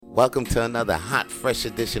Welcome to another hot, fresh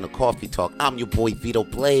edition of Coffee Talk. I'm your boy Vito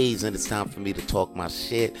Blaze, and it's time for me to talk my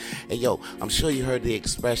shit. And yo, I'm sure you heard the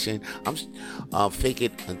expression, fake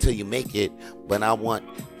it until you make it, but I want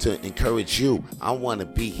to encourage you. I want to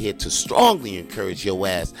be here to strongly encourage your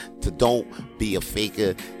ass to don't be a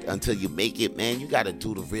faker until you make it, man. You got to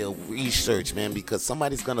do the real research, man, because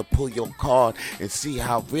somebody's going to pull your card and see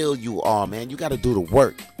how real you are, man. You got to do the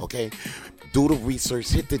work, okay? Do the research,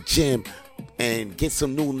 hit the gym, and get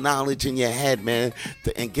some new knowledge in your head, man,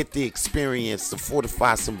 and get the experience to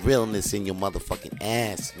fortify some realness in your motherfucking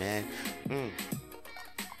ass, man.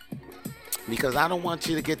 Because I don't want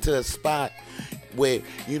you to get to a spot where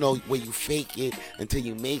you fake it until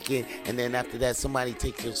you make it, and then after that somebody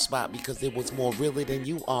takes your spot because they was more realer than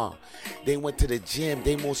you are. They went to the gym,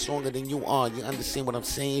 they more stronger than you are. You understand what I'm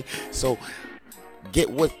saying? So get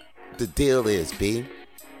what the deal is, B.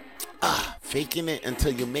 Faking it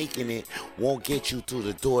until you're making it won't get you through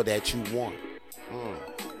the door that you want.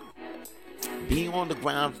 Be on the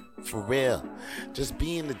ground for real. Just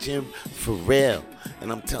be in the gym for real.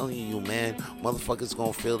 And I'm telling you, man, motherfuckers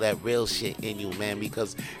gonna feel that real shit in you, man.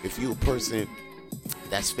 Because if you a person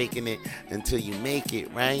that's faking it until you make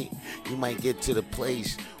it, right, you might get to the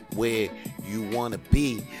place where you want to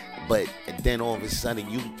be, but then all of a sudden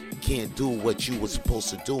you can't do what you were supposed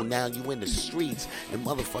to do. Now you in the streets and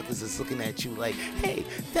motherfuckers is looking at you like, hey,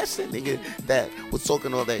 that's the nigga that was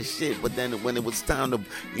talking all that shit, but then when it was time to,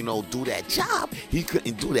 do that job, he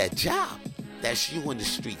couldn't do that job. That's you in the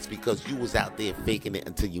streets because you was out there faking it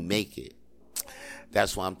until you make it.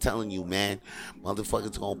 That's why I'm telling you, man,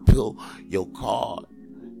 motherfuckers gonna pull your card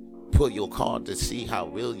to see how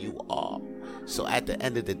real you are. So at the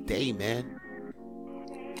end of the day, man,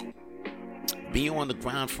 be on the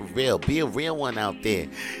ground for real. Be a real one out there.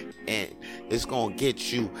 And it's going to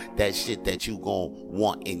get you that shit that you going to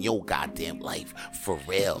want in your goddamn life for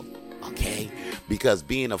real. Okay? Because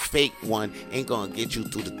being a fake one ain't going to get you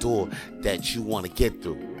through the door that you want to get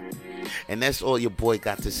through. And that's all your boy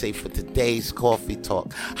got to say for today's Coffee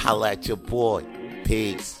Talk. Holla at your boy.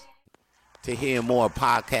 Peace. To hear more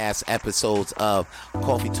podcast episodes of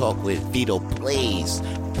Coffee Talk with Vito Blaze,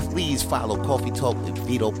 please follow Coffee Talk with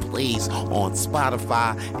Vito Blaze on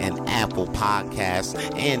Spotify and Apple Podcasts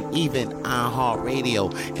and even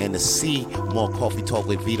iHeartRadio. And to see more Coffee Talk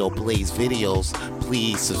with Vito Blaze videos,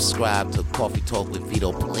 please subscribe to Coffee Talk with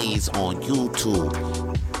Vito Blaze on YouTube.